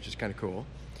generation, which is kind of cool.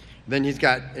 Then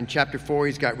in chapter 4,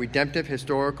 he's got redemptive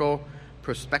historical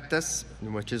prospectus,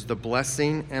 which is the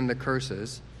blessing and the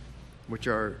curses, which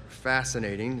are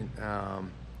fascinating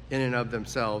in and of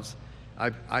themselves.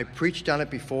 I preached on it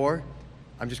before.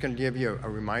 I'm just going to give you a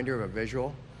reminder of a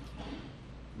visual.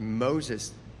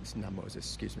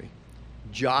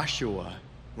 Joshua,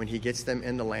 when he gets them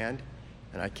in the land,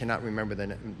 and I cannot remember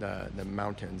the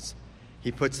mountains,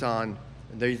 he puts on,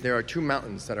 there are 2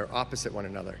 mountains that are opposite one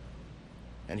another.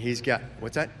 And he's got,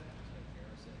 what's that?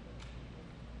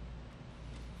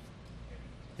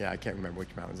 Yeah, I can't remember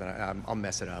which mountains. I'll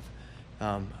mess it up.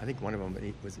 I think one of them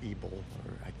was Ebal,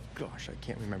 I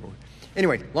can't remember.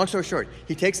 Anyway, long story short,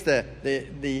 he takes the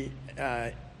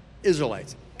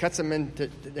Israelites, cuts them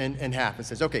in half, and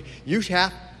says, okay, you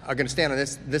half are going to stand on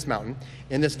this mountain.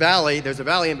 In this valley, there's a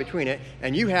valley in between it,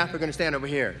 and you half are going to stand over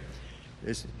here.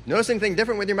 Notice anything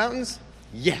different with your mountains?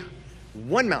 Yeah.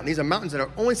 One mountain. These are mountains that are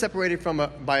only separated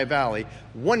by a valley.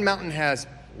 One mountain has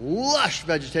lush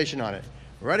vegetation on it.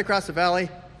 Right across the valley,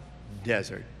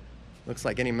 desert. Looks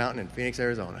like any mountain in Phoenix,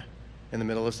 Arizona, in the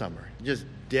middle of summer. Just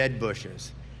dead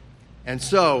bushes. And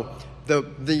so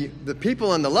the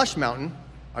people in the lush mountain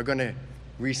are going to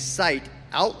recite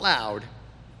out loud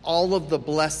all of the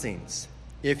blessings.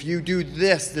 If you do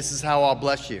this, this is how I'll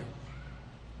bless you.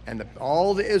 And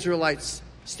all the Israelites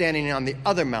standing on the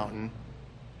other mountain,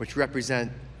 which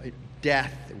represent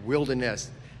death,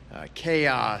 wilderness,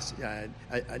 chaos,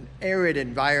 an arid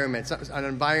environment, an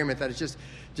environment that is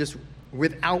just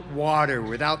without water,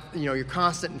 without, you're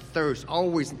constant in thirst,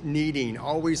 always needing,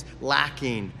 always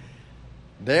lacking.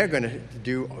 They're going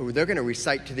to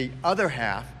recite to the other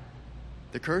half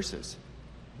the curses.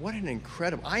 What an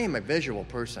incredible, I am a visual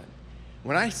person.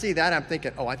 When I see that, I'm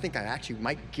thinking, I think I actually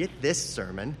might get this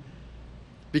sermon,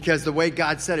 because the way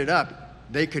God set it up,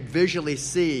 they could visually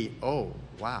see, oh,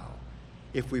 wow.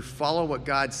 If we follow what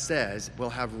God says,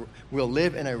 we'll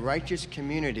live in a righteous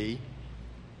community.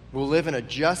 We'll live in a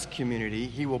just community.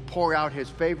 He will pour out his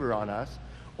favor on us.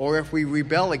 Or if we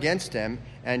rebel against him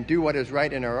and do what is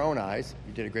right in our own eyes,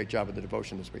 you did a great job with the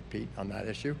devotion this week, Pete, on that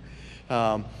issue,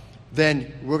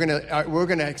 then we're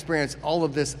gonna experience all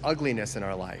of this ugliness in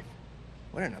our life.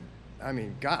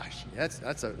 Gosh,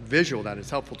 that's a visual that is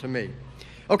helpful to me.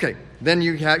 Okay, then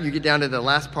you get down to the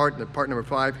last part, the part number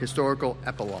 5, historical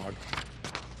epilogue.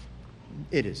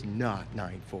 It is not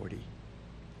 9:40.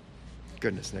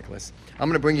 Goodness, Nicholas. I'm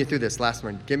going to bring you through this last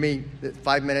one. Give me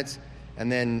 5 minutes,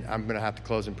 and then I'm going to have to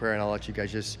close in prayer, and I'll let you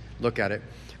guys just look at it.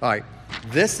 All right,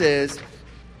 this is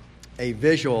a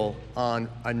visual on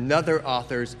another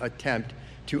author's attempt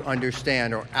to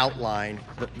understand or outline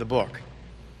the book.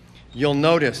 You'll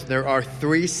notice there are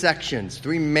 3 sections,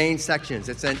 3 main sections.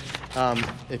 It's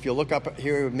if you look up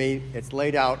here with me, it's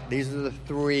laid out. These are the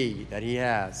 3 that he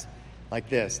has, like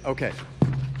this. Okay,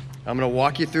 I'm going to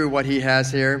walk you through what he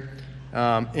has here.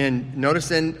 And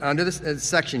notice under this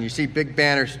section, you see big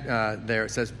banners there.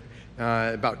 It says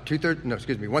about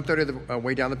 1/3 of the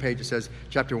way down the page. It says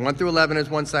chapter 1 through 11 is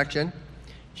one section.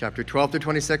 Chapter 12 through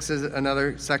 26 is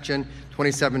another section.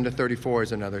 27 to 34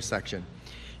 is another section.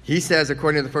 He says,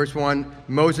 according to the first one,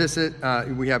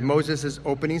 we have Moses'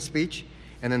 opening speech.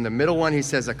 And then the middle one, he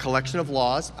says a collection of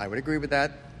laws. I would agree with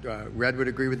that. Red would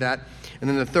agree with that. And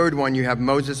then the third one, you have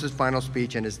Moses' final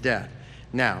speech and his death.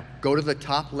 Now, go to the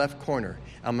top left corner.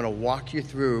 I'm going to walk you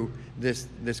through this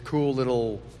cool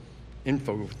little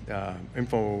info,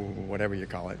 whatever you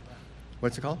call it.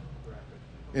 What's it called?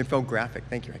 Infographic.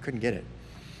 Thank you. I couldn't get it.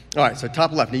 All right, so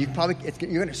top left. Now you're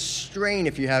going to strain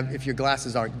if your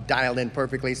glasses aren't dialed in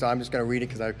perfectly. So I'm just going to read it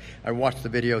because I watched the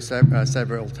video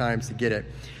several times to get it.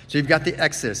 So you've got the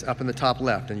Exodus up in the top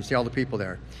left, and you see all the people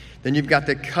there. Then you've got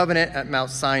the covenant at Mount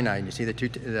Sinai, and you see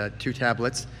the two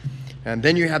tablets. And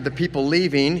then you have the people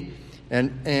leaving,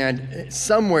 And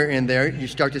somewhere in there, you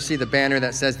start to see the banner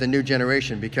that says the new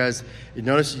generation, because you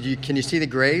notice, can you see the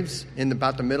graves in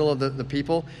about the middle of the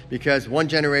people? Because one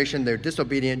generation, their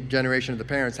disobedient generation of the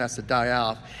parents, has to die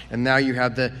off, and now you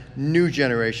have the new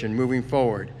generation moving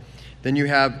forward. Then you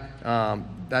have,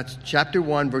 that's chapter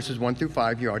 1, verses 1 through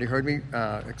 5. You already heard me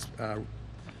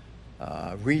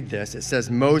read this. It says,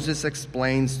 Moses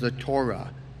explains the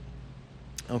Torah.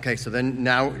 Okay, so then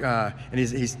now, and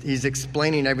he's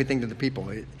explaining everything to the people.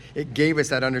 It gave us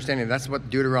that understanding. That's what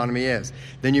Deuteronomy is.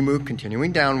 Then you move,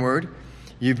 continuing downward.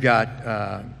 You've got,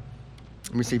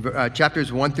 let me see,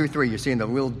 chapters 1 through 3. You see in the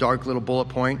little dark little bullet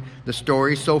point, the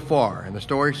story so far. And the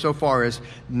story so far is,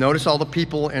 notice all the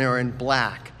people are in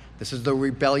black. This is the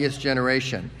rebellious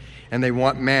generation. And they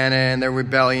want manna, and they're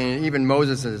rebellion. Even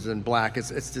Moses is in black.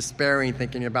 It's despairing,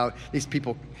 thinking about these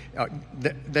people.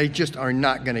 They just are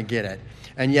not going to get it.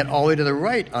 And yet all the way to the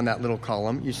right on that little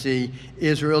column, you see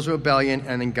Israel's rebellion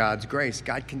and then God's grace.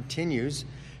 God continues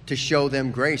to show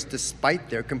them grace despite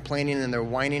their complaining and their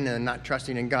whining and not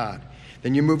trusting in God.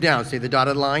 Then you move down. See the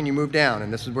dotted line? You move down.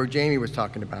 And this is where Jamie was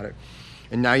talking about it.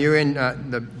 And now you're in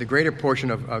the greater portion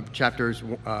of chapters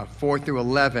 4 through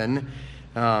 11.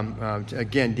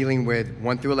 Again, dealing with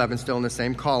 1 through 11, still in the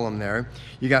same column there.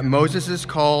 You got Moses'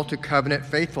 call to covenant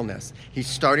faithfulness. He's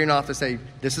starting off to say,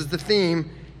 this is the theme.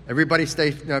 Everybody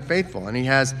stay faithful. And he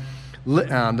has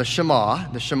the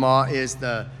Shema. The Shema is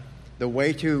the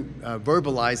way to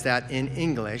verbalize that in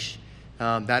English.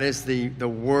 That is the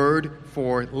word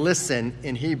for listen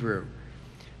in Hebrew.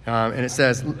 And it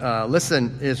says,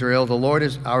 listen, Israel, the Lord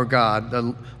is our God,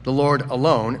 the Lord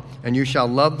alone, and you shall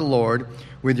love the Lord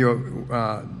with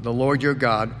the Lord your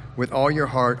God with all your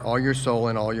heart, all your soul,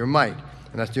 and all your might.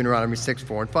 And that's Deuteronomy 6,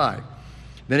 4, and 5.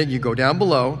 Then you go down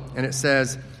below, and it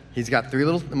says, he's got 3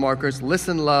 little markers,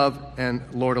 listen, love, and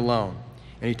Lord alone.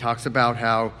 And he talks about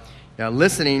how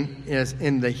listening is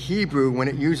in the Hebrew, when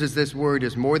it uses this word,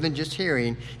 is more than just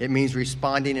hearing. It means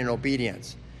responding in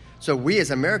obedience. So we as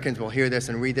Americans will hear this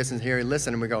and read this and hear,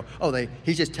 listen, and we go,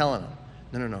 he's just telling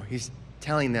them. No. He's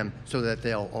telling them so that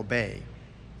they'll obey.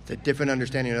 It's a different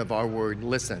understanding of our word,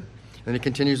 listen. Then it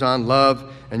continues on,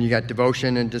 love, and you got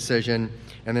devotion and decision,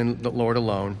 and then the Lord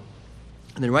alone.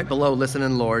 And then right below, listen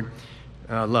and love,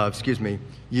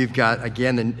 you've got,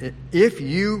 again, if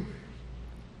you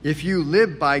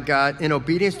live by God, in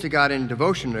obedience to God and in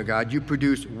devotion to God, you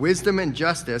produce wisdom and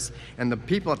justice, and the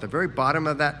people at the very bottom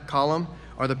of that column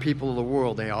are the people of the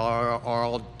world. They are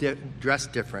all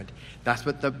dressed different. That's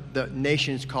what the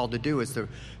nation's called to do,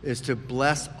 is to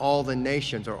bless all the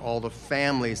nations or all the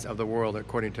families of the world,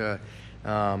 according to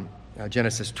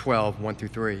Genesis 12, 1 through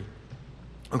 3.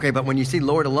 Okay, but when you see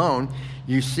Lord alone,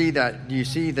 you see that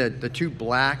the 2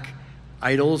 black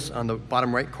idols on the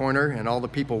bottom right corner and all the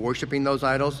people worshiping those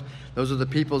idols. Those are the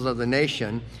peoples of the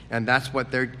nation, and that's what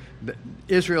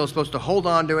Israel is supposed to hold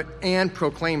on to it and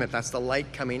proclaim it. That's the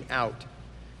light coming out.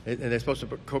 And they're supposed to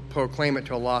proclaim it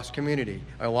to a lost community,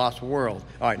 a lost world.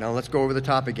 All right, now let's go over the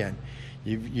top again.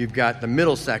 You've got the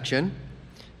middle section,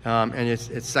 and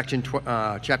it's section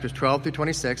chapters 12 through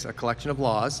 26, a collection of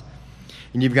laws.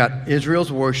 And you've got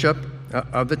Israel's worship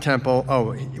of the temple.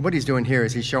 What he's doing here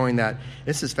is he's showing that,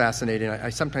 this is fascinating.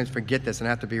 I sometimes forget this and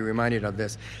have to be reminded of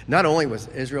this. Not only was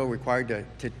Israel required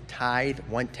to tithe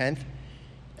 1/10,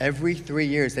 every 3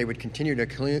 years they would continue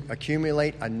to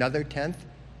accumulate another tenth.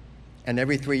 And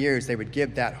every 3 years, they would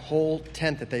give that whole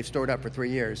tenth that they've stored up for 3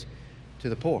 years to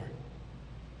the poor.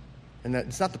 And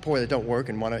it's not the poor that don't work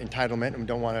and want entitlement and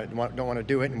don't want to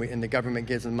do it, and the government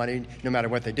gives them money no matter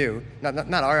what they do.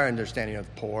 Not our understanding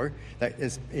of poor. That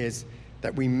is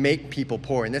that we make people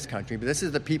poor in this country. But this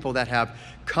is the people that have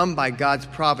come by God's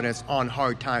providence on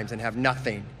hard times and have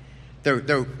nothing.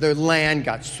 Their land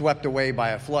got swept away by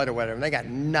a flood or whatever, and they got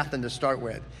nothing to start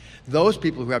with. Those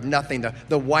people who have nothing,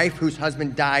 the wife whose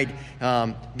husband died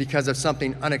because of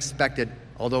something unexpected,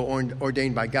 although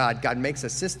ordained by God, God makes a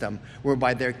system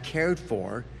whereby they're cared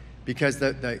for because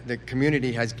the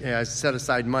community has set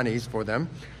aside monies for them.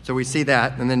 So we see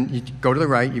that. And then you go to the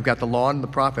right, you've got the law and the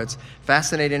prophets.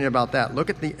 Fascinating about that. Look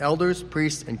at the elders,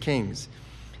 priests, and kings.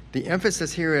 The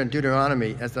emphasis here in Deuteronomy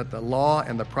is that the law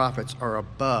and the prophets are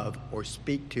above or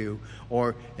speak to,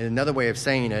 or in another way of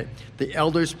saying it, the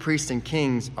elders, priests, and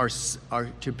kings are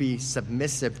to be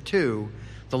submissive to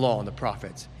the law and the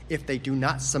prophets. If they do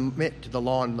not submit to the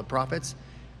law and the prophets,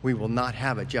 we will not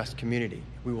have a just community.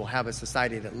 We will have a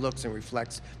society that looks and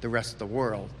reflects the rest of the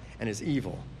world and is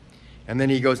evil. And then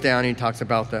he goes down and he talks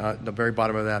about the very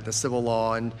bottom of that, the civil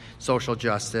law and social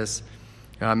justice.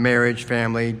 marriage,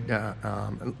 family.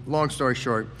 Long story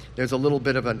short, there's a little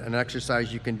bit of an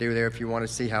exercise you can do there if you want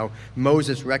to see how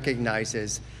Moses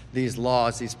recognizes these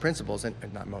laws, these principles, and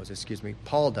not Moses, excuse me,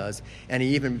 Paul does, and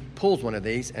he even pulls one of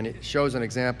these, and it shows an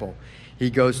example. He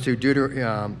goes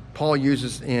to Paul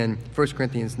uses in 1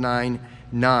 Corinthians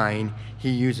 9:9, he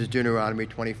uses Deuteronomy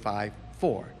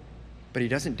 25:4, but he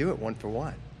doesn't do it one for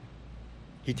one.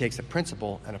 He takes a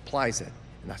principle and applies it,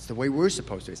 and that's the way we're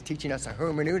supposed to. It's teaching us a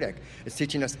hermeneutic. It's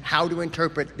teaching us how to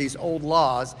interpret these old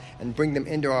laws and bring them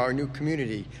into our new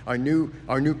community, our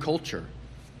new culture.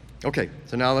 Okay,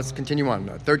 so now let's continue on.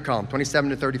 Third column, 27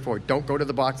 to 34. Don't go to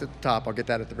the box at the top. I'll get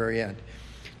that at the very end.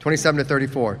 27 to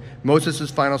 34.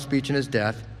 Moses' final speech in his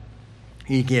death.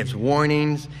 He gives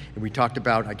warnings. And we talked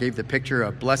about, I gave the picture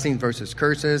of blessing versus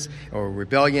curses or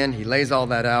rebellion. He lays all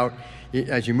that out.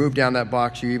 As you move down that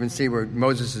box, you even see where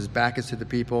Moses' back is to the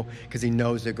people because he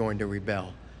knows they're going to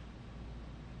rebel.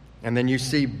 And then you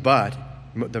see, but,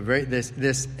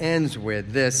 this ends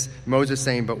with this, Moses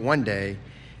saying, but one day,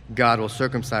 God will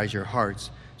circumcise your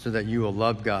hearts so that you will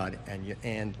love God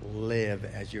and live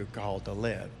as you're called to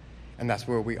live. And that's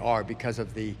where we are because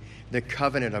of the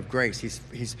covenant of grace.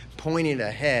 He's pointing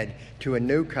ahead to a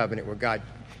new covenant where God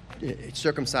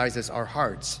circumcises our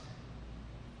hearts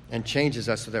and changes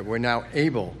us so that we're now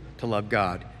able to love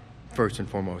God first and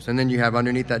foremost. And then you have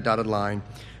underneath that dotted line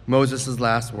Moses'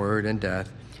 last word and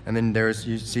death. And then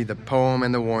you see the poem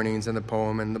and the warnings and the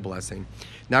poem and the blessing.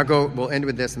 Now we'll end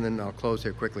with this and then I'll close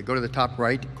here quickly. Go to the top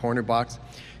right corner box.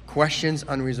 Questions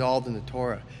unresolved in the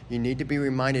Torah. You need to be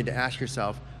reminded to ask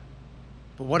yourself,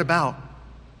 but what about?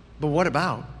 But what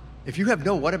about? If you have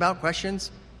no what about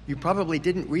questions, you probably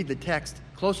didn't read the text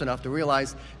close enough to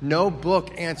realize no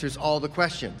book answers all the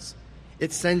questions.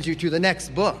 It sends you to the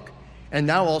next book. And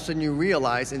now all of a sudden you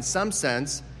realize, in some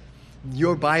sense,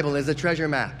 your Bible is a treasure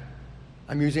map.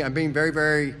 I'm using a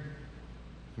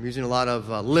lot of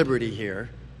liberty here.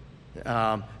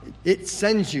 It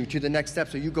sends you to the next step,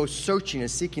 so you go searching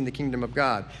and seeking the kingdom of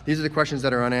God. These are the questions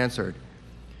that are unanswered.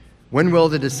 When will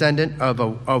the descendant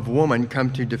of woman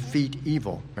come to defeat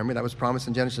evil? Remember that was promised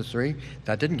in Genesis 3?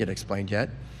 That didn't get explained yet.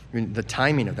 I mean, the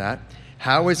timing of that.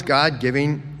 How is God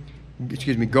going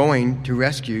to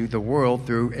rescue the world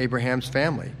through Abraham's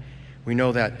family? We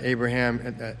know that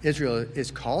Israel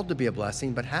is called to be a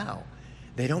blessing, but how?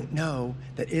 They don't know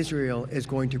that Israel is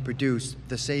going to produce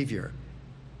the Savior.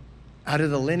 Out of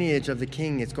the lineage of the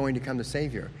king is going to come the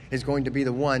Savior. Is going to be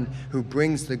the one who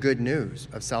brings the good news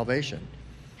of salvation.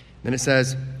 Then it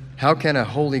says, how can a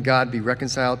holy God be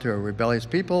reconciled to a rebellious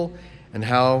people? And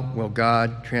how will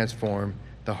God transform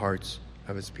the hearts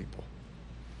of his people?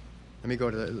 Let me go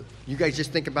to you guys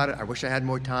just think about it. I wish I had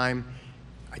more time.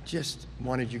 I just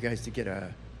wanted you guys to get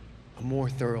a more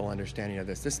thorough understanding of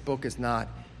this. This book is not,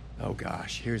 oh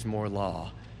gosh, here's more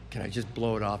law. Can I just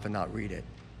blow it off and not read it?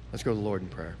 Let's go to the Lord in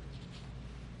prayer.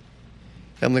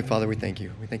 Heavenly Father, we thank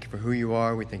you. We thank you for who you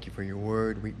are. We thank you for your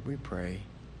word. We pray.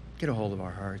 Get a hold of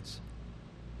our hearts.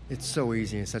 It's so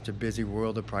easy in such a busy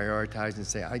world to prioritize and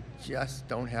say, I just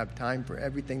don't have time for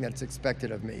everything that's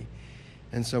expected of me.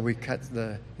 And so we cut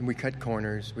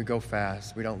corners. We go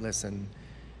fast. We don't listen.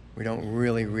 We don't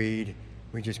really read.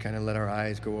 We just kind of let our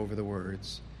eyes go over the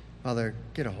words. Father,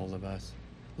 get a hold of us.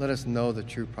 Let us know the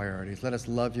true priorities. Let us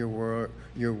love your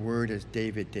word as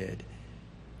David did.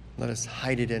 Let us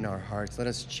hide it in our hearts. Let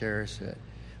us cherish it.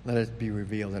 Let it be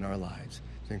revealed in our lives.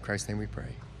 In Christ's name we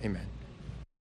pray. Amen.